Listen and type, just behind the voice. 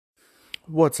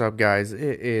What's up, guys?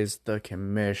 It is the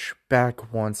Commish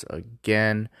back once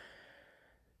again.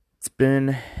 It's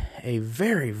been a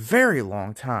very, very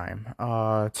long time.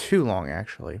 Too long,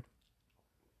 actually.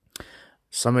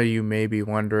 Some of you may be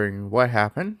wondering what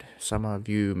happened. Some of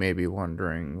you may be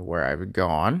wondering where I've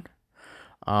gone.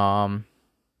 Um,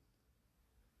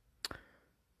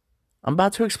 I'm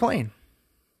about to explain.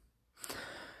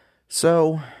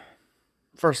 So,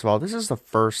 first of all, this is the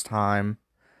first time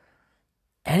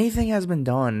anything has been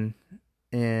done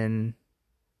in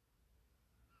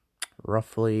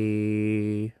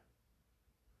roughly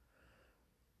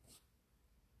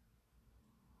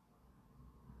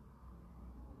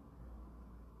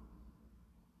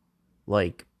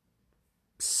like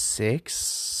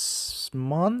 6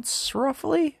 months,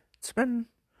 roughly. It's been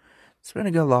a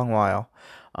good long while.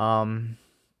 Um,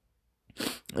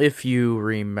 if you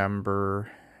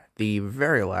remember, the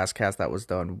very last cast that was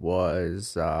done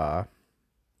was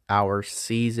our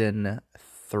season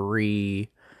 3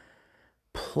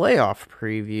 playoff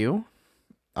preview.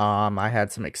 I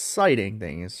had some exciting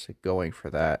things going for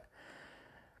that.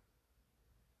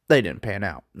 They didn't pan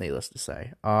out, needless to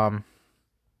say.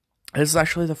 This is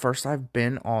actually the first I've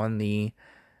been on the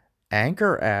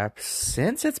Anchor app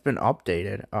since it's been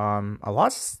updated. A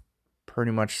lot's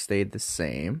pretty much stayed the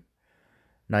same.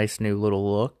 Nice new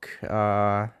little look.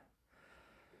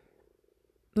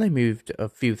 They moved a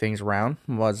few things around.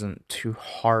 Wasn't too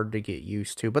hard to get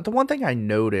used to. But the one thing I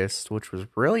noticed, which was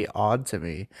really odd to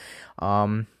me,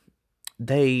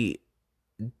 they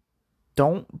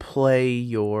don't play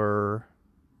your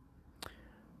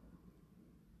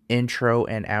intro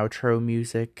and outro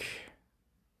music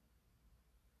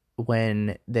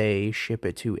when they ship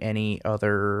it to any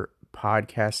other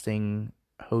podcasting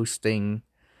hosting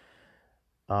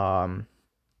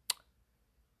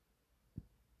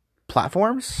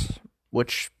platforms,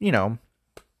 which,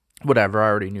 whatever, I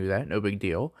already knew that, no big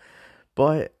deal.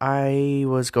 But I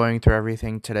was going through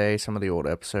everything today, some of the old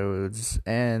episodes,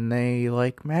 and they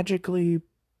magically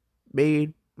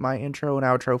made my intro and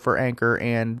outro for Anchor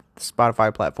and the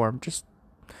Spotify platform just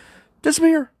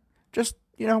disappear. Just,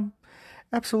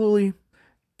 absolutely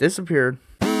disappeared.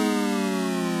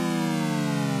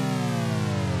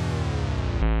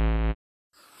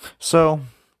 So,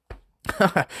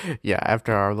 yeah,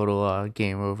 after our little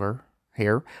game over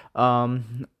here, I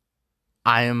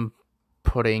am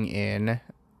putting in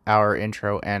our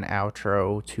intro and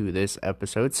outro to this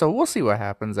episode. So we'll see what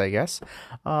happens, I guess.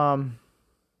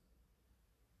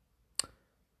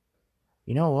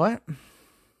 You know what?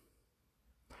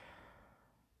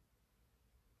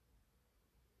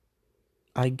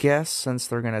 I guess since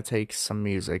they're going to take some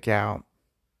music out,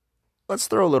 let's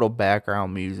throw a little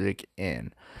background music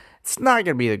in. It's not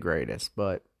going to be the greatest,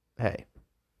 but hey,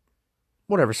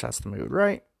 whatever sets the mood,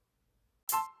 right?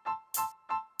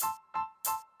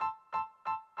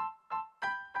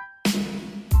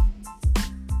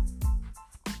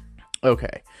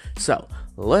 Okay, so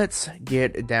let's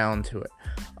get down to it.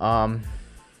 A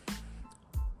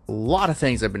lot of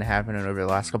things have been happening over the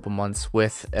last couple months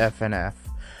with FNF.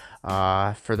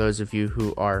 For those of you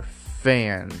who are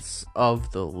fans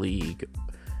of the league,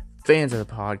 fans of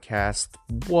the podcast,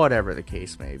 whatever the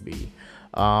case may be,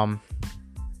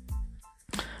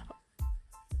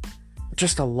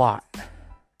 just a lot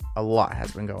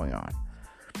has been going on.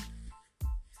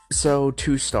 So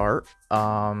to start,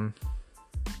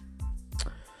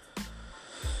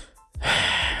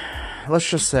 let's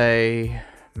just say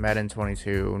Madden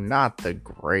 22, not the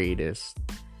greatest.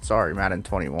 Sorry, Madden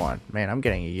 21. Man, I'm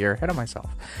getting a year ahead of myself.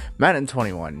 Madden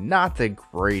 21, not the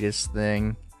greatest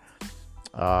thing.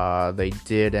 They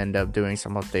did end up doing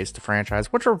some updates to franchise,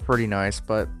 which are pretty nice,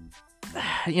 but,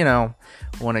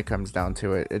 when it comes down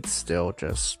to it, it's still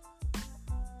just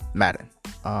Madden.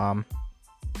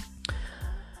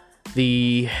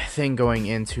 The thing going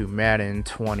into Madden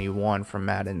 21 from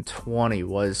Madden 20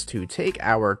 was to take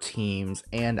our teams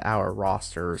and our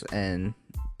rosters and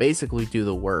basically do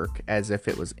the work as if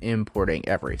it was importing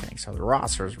everything. So the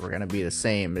rosters were going to be the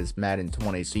same as Madden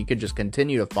 20, so you could just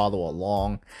continue to follow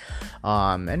along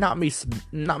and not miss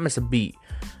a beat.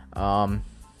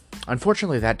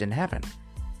 Unfortunately, that didn't happen.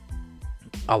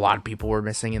 A lot of people were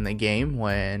missing in the game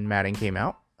when Madden came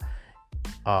out.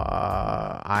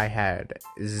 I had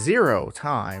zero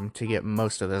time to get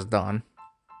most of this done.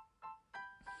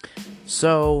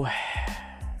 So,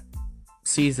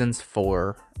 seasons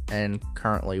 4 and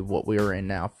currently what we are in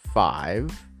now,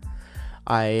 5,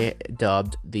 I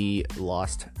dubbed the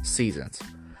Lost Seasons.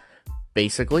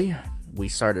 Basically, we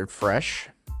started fresh,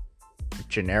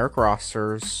 generic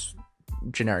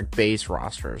base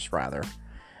rosters, rather.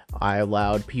 I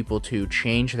allowed people to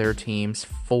change their teams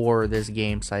for this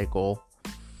game cycle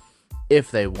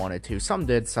if they wanted to. Some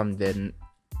did, some didn't.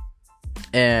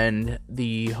 And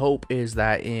the hope is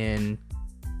that in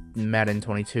Madden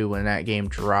 22, when that game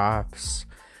drops,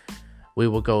 we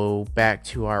will go back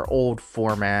to our old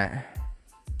format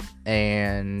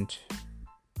and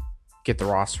get the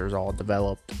rosters all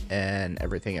developed and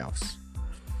everything else.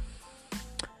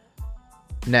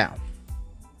 Now,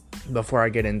 before I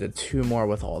get into two more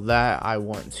with all that, I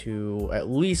want to at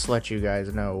least let you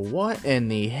guys know what in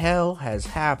the hell has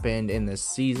happened in the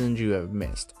seasons you have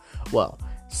missed. Well,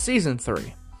 Season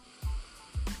 3.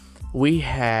 We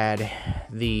had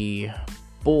the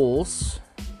Bulls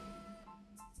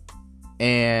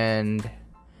and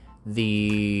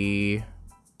the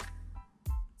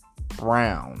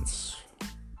Browns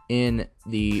in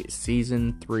the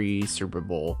Season 3 Super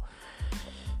Bowl.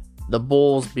 The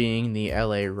Bulls being the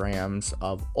LA Rams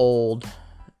of old.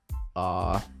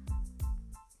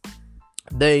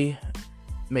 They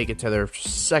make it to their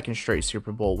second straight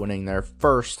Super Bowl, winning their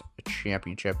first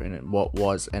championship in what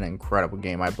was an incredible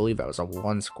game. I believe that was a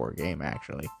one-score game,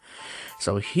 actually.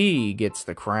 So he gets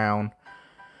the crown.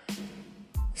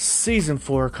 Season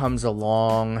 4 comes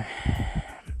along.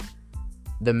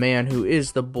 The man who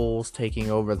is the Bulls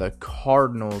taking over the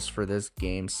Cardinals for this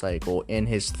game cycle in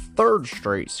his third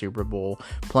straight Super Bowl,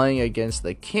 playing against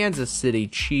the Kansas City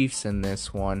Chiefs in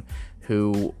this one,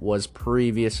 who was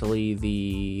previously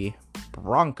the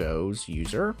Broncos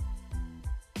user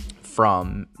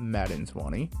from Madden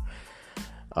 20.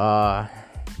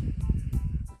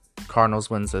 Cardinals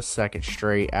wins a second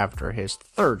straight after his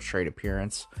third straight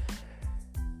appearance.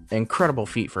 Incredible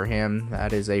feat for him.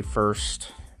 That is a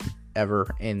first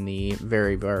ever in the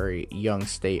very, very young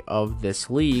state of this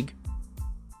league.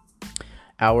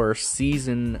 Our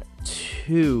Season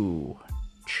 2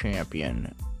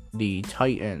 champion, the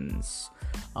Titans,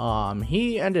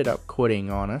 he ended up quitting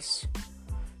on us.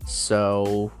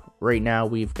 So right now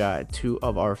we've got 2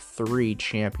 of our 3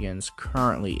 champions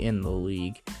currently in the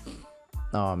league,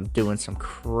 doing some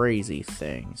crazy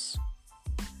things.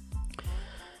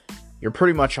 You're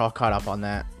pretty much all caught up on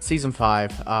that. Season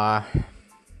 5,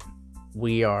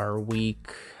 we are week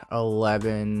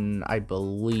 11, I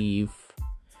believe.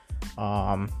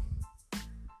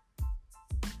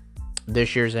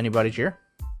 This year's anybody's year.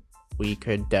 We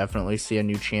could definitely see a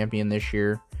new champion this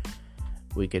year.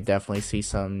 We could definitely see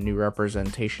some new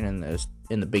representation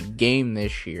in the big game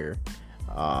this year.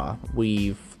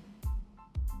 We've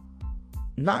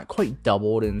not quite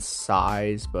doubled in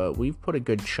size, but we've put a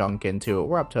good chunk into it.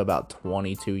 We're up to about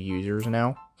 22 users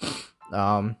now.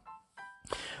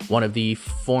 One of the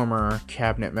former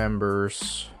cabinet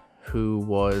members who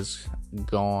was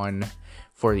gone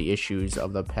for the issues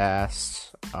of the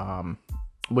past,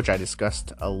 which I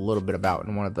discussed a little bit about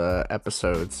in one of the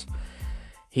episodes,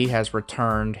 he has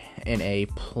returned in a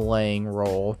playing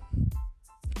role.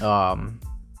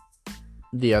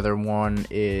 The other one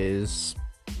is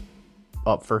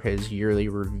up for his yearly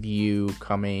review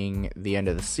coming the end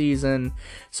of the season,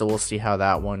 so we'll see how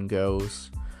that one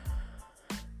goes.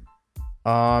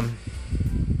 We're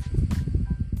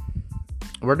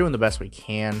doing the best we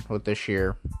can with this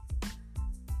year.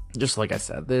 Just like I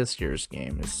said, this year's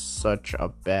game is such a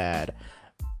bad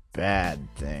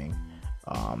thing.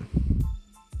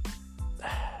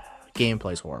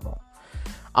 Gameplay's horrible.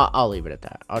 I'll leave it at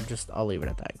that. I'll leave it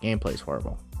at that. Gameplay's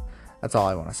horrible. That's all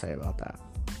I want to say about that.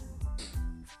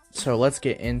 So let's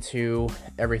get into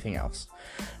everything else.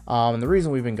 The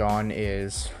reason we've been gone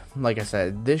is, like I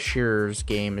said, this year's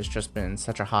game has just been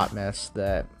such a hot mess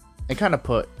that it kind of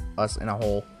put us in a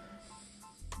hole.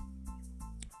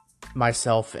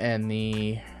 Myself and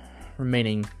the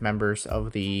remaining members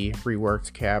of the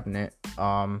reworked cabinet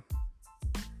have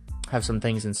some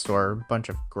things in store, a bunch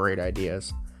of great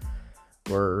ideas.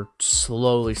 We're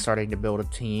slowly starting to build a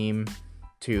team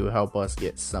to help us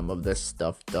get some of this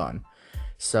stuff done.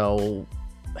 So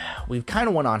we've kind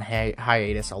of went on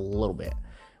hiatus a little bit,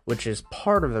 which is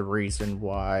part of the reason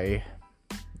why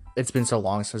it's been so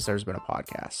long since there's been a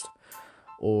podcast,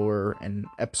 or an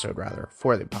episode rather,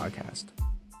 for the podcast.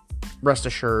 Rest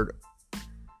assured,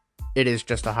 it is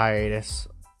just a hiatus.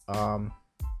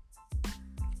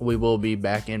 We will be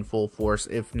back in full force,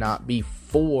 if not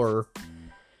before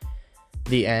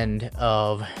the end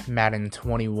of Madden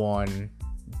 21,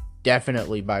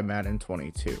 definitely by Madden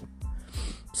 22.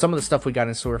 Some of the stuff we got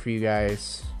in store for you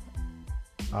guys,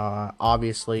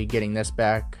 obviously getting this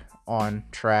back on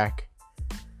track.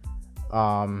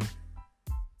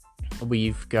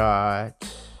 We've got,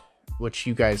 which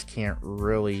you guys can't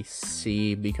really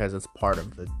see because it's part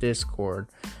of the Discord,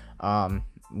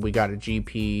 we got a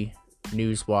GP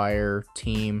Newswire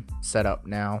team set up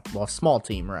now. Well, small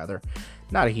team rather,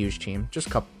 not a huge team, just a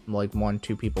couple, like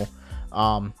 1-2 people.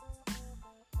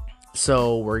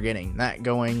 So we're getting that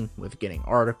going with getting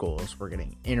articles, we're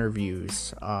getting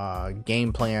interviews.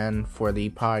 Game plan for the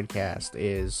podcast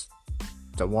is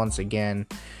to once again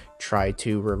try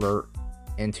to revert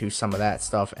into some of that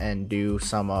stuff and do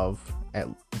some of,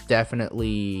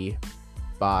 definitely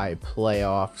by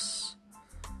playoffs,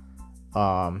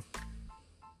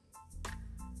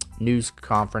 news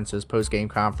conferences, post-game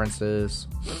conferences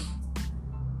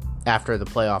after the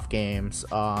playoff games.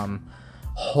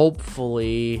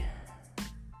 Hopefully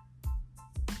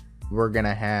we're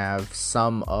gonna have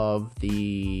some of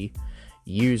the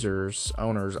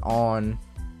owners on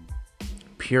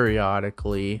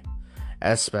periodically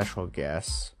as special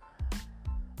guests.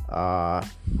 Of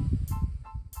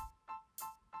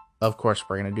course,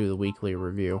 we're gonna do the weekly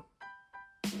review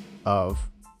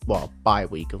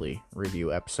bi-weekly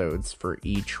review episodes for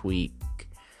each week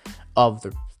of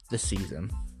the season.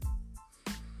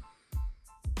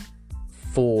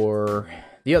 For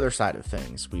the other side of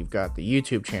things, we've got the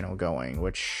YouTube channel going,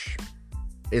 which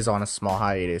is on a small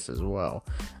hiatus as well.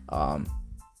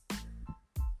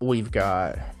 We've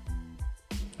got,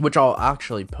 which I'll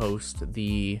actually post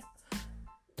the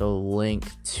link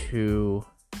to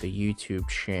the YouTube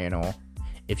channel,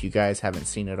 if you guys haven't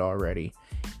seen it already,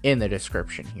 in the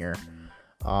description here.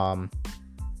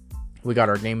 We got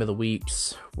our Game of the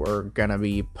Weeks. We're gonna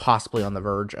be possibly on the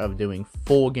verge of doing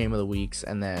full Game of the Weeks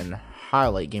and then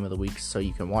highlight Game of the Weeks, so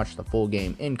you can watch the full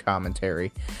game in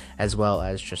commentary, as well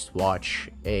as just watch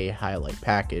a highlight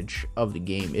package of the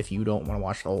game if you don't want to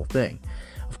watch the whole thing.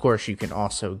 Of course, you can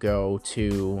also go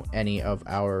to any of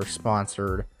our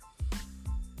sponsored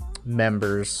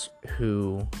members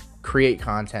who create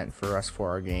content for us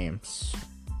for our games,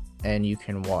 and you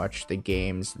can watch the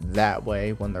games that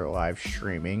way when they're live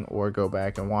streaming, or go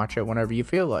back and watch it whenever you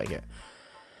feel like it.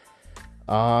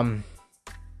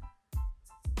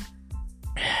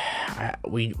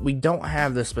 We don't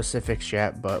have the specifics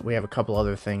yet, but we have a couple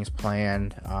other things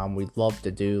planned. We'd love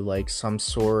to do like some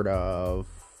sort of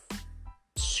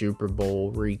Super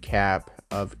Bowl recap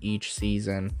of each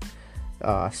season,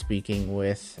 speaking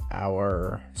with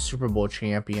our Super Bowl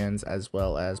champions, as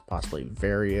well as possibly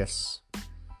various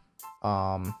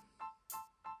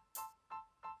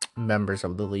members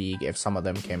of the league, if some of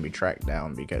them can be tracked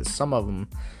down, because some of them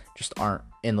just aren't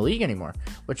in the league anymore,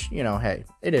 which, hey,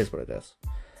 it is what it is.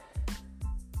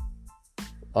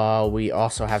 We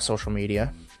also have social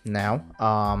media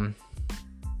now.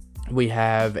 We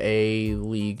have a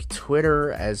league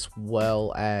Twitter as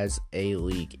well as a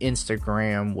league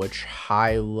Instagram, which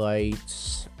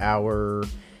highlights our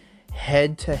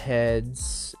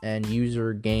head-to-heads and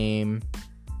user game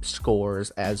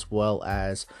scores, as well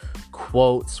as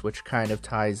quotes, which kind of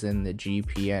ties in the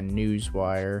GPN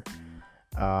Newswire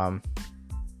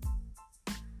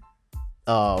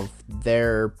of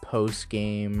their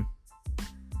post-game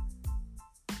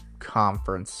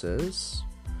conferences.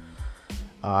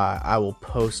 I will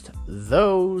post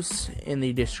those in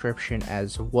the description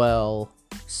as well,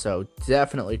 so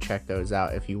definitely check those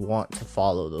out if you want to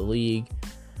follow the league.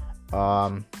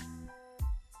 I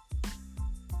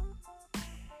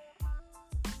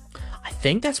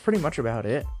think that's pretty much about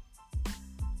it.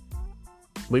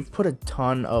 We've put a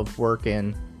ton of work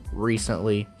in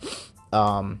recently.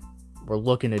 We're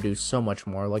looking to do so much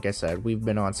more. Like I said, we've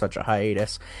been on such a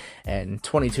hiatus, and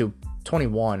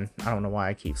 21, I don't know why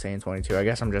I keep saying 22. I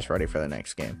guess I'm just ready for the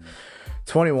next game.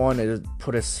 21 has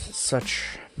put us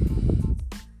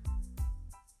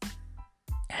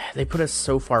they put us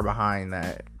so far behind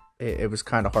that it was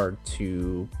kind of hard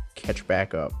to catch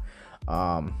back up.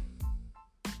 But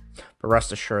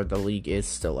rest assured, the league is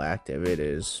still active. It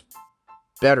is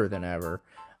better than ever.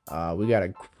 We got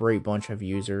a great bunch of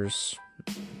users,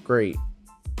 great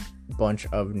bunch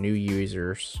of new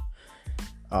users.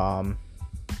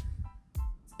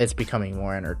 It's becoming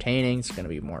more entertaining. It's going to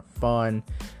be more fun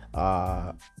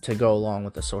to go along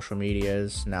with the social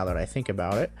medias, now that I think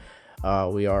about it.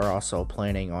 We are also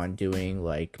planning on doing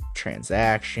like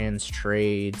transactions,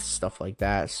 trades, stuff like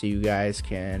that, so you guys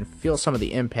can feel some of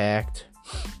the impact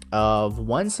of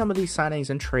when some of these signings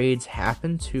and trades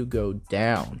happen to go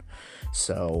down.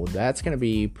 So that's going to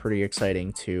be pretty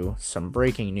exciting too. Some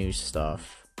breaking news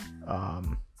stuff,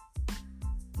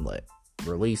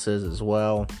 releases as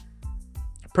well.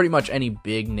 Pretty much any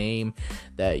big name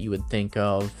that you would think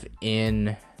of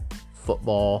in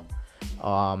football,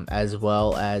 as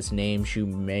well as names you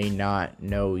may not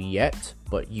know yet,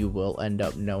 but you will end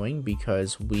up knowing,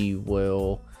 because we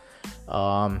will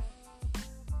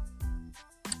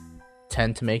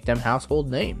tend to make them household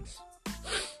names.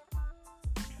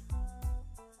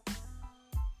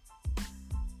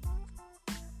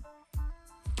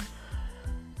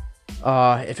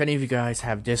 If any of you guys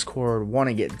have Discord, want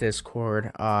to get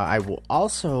Discord, I will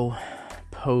also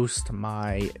post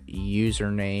my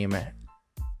username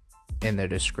in the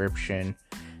description.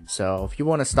 So if you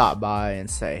want to stop by and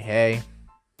say hey,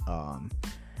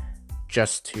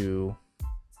 just to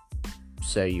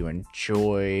say you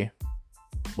enjoy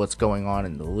what's going on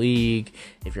in the league,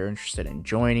 if you're interested in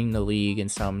joining the league in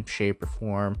some shape or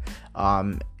form,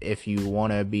 if you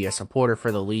want to be a supporter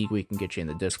for the league, we can get you in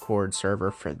the Discord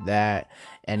server for that.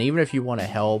 And even if you want to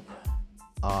help,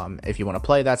 if you want to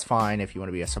play, that's fine. If you want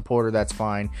to be a supporter, that's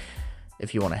fine.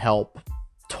 If you want to help,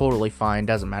 totally fine.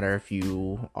 Doesn't matter if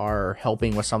you are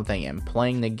helping with something and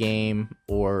playing the game,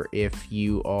 or if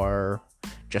you are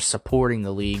just supporting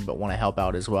the league but want to help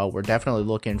out as well. We're definitely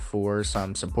looking for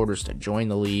some supporters to join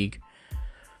the league,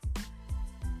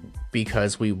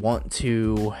 because we want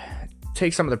to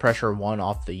take some of the pressure, one,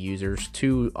 off the users,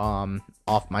 two,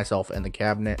 off myself and the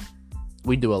cabinet.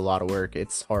 We do a lot of work.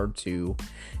 It's hard to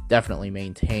definitely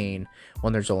maintain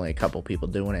when there's only a couple people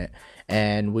doing it.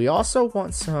 And we also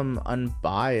want some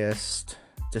unbiased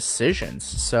decisions.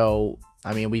 So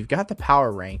I mean, we've got the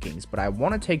power rankings, but I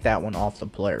want to take that one off the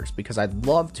players, because I'd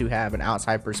love to have an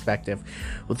outside perspective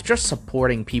with just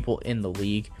supporting people in the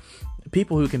league,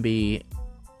 people who can be,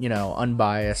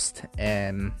 unbiased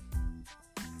and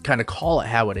kind of call it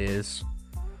how it is.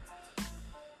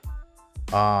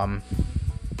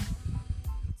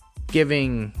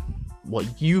 Giving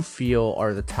what you feel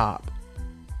are the top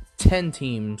 10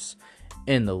 teams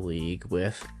in the league,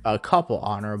 with a couple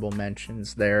honorable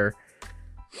mentions there.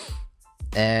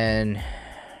 And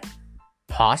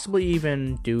possibly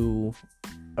even do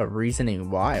a reasoning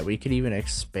why. We could even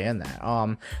expand that.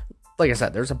 Like I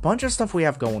said, there's a bunch of stuff we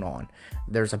have going on.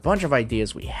 There's a bunch of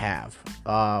ideas we have.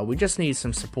 We just need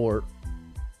some support.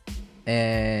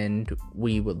 And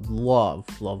we would love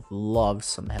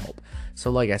some help.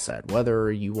 So like I said,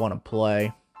 whether you want to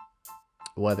play,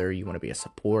 whether you want to be a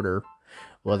supporter,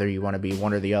 whether you want to be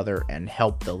one or the other and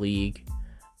help the league,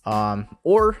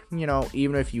 or,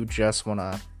 even if you just want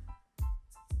to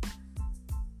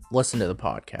listen to the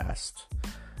podcast,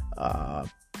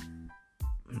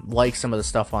 like some of the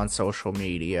stuff on social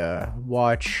media,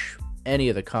 watch any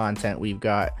of the content we've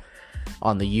got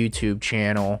on the YouTube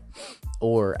channel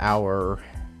or our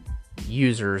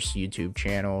users' YouTube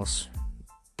channels,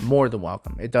 more than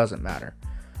welcome. It doesn't matter.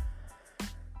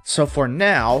 So for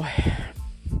now,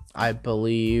 I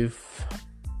believe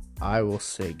I will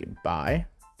say goodbye.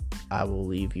 I will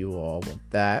leave you all with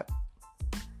that.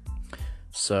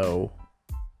 So,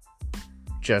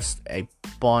 just a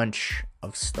bunch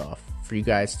of stuff for you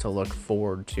guys to look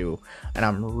forward to. And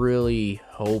I'm really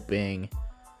hoping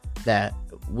that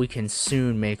we can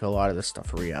soon make a lot of this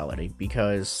stuff a reality,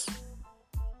 because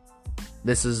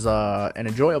this is an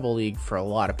enjoyable league for a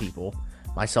lot of people,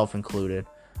 myself included.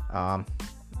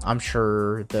 I'm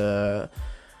sure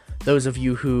those of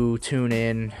you who tune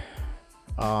in,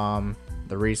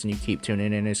 the reason you keep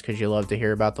tuning in is because you love to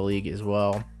hear about the league as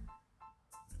well.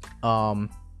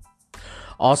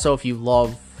 Also, if you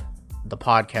love the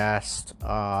podcast,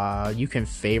 you can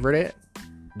favorite it.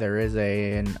 There is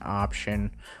an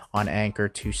option on Anchor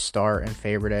to start and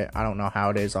favorite it. I don't know how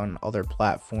it is on other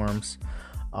platforms.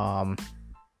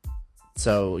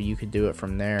 So you could do it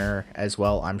from there as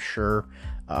well, I'm sure.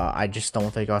 I just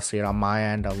don't think I'll see it on my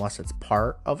end unless it's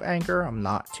part of Anchor. I'm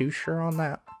not too sure on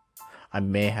that. I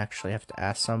may actually have to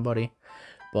ask somebody.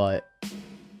 But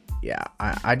yeah,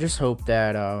 I just hope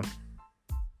that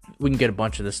we can get a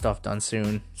bunch of this stuff done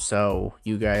soon, so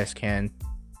you guys can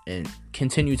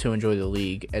continue to enjoy the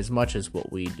league as much as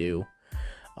what we do.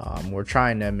 We're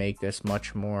trying to make this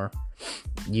much more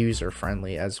user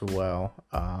friendly as well.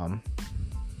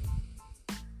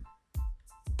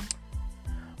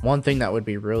 One thing that would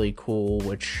be really cool,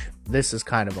 which this is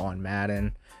kind of on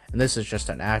Madden, and this is just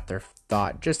an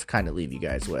afterthought, just to kind of leave you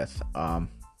guys with.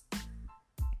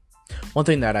 One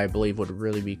thing that I believe would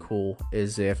really be cool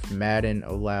is if Madden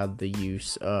allowed the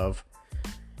use of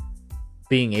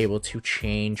being able to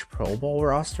change Pro Bowl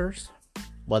rosters,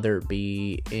 whether it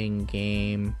be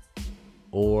in-game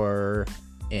or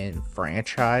in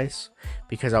franchise,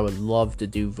 because I would love to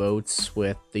do votes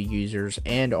with the users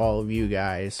and all of you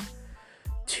guys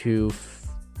to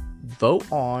vote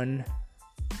on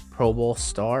Pro Bowl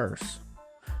stars.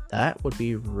 That would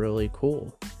be really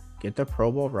cool. Get the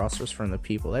Pro Bowl rosters from the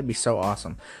people. That'd be so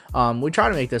awesome. We try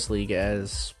to make this league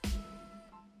as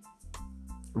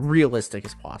realistic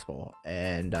as possible,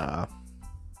 and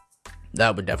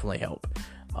that would definitely help.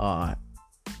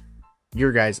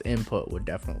 Your guys' input would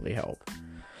definitely help.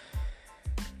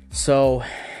 So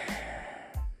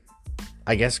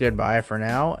I guess goodbye for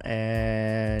now,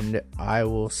 and I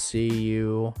will see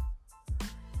you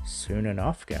soon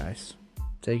enough, guys.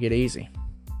 Take it easy.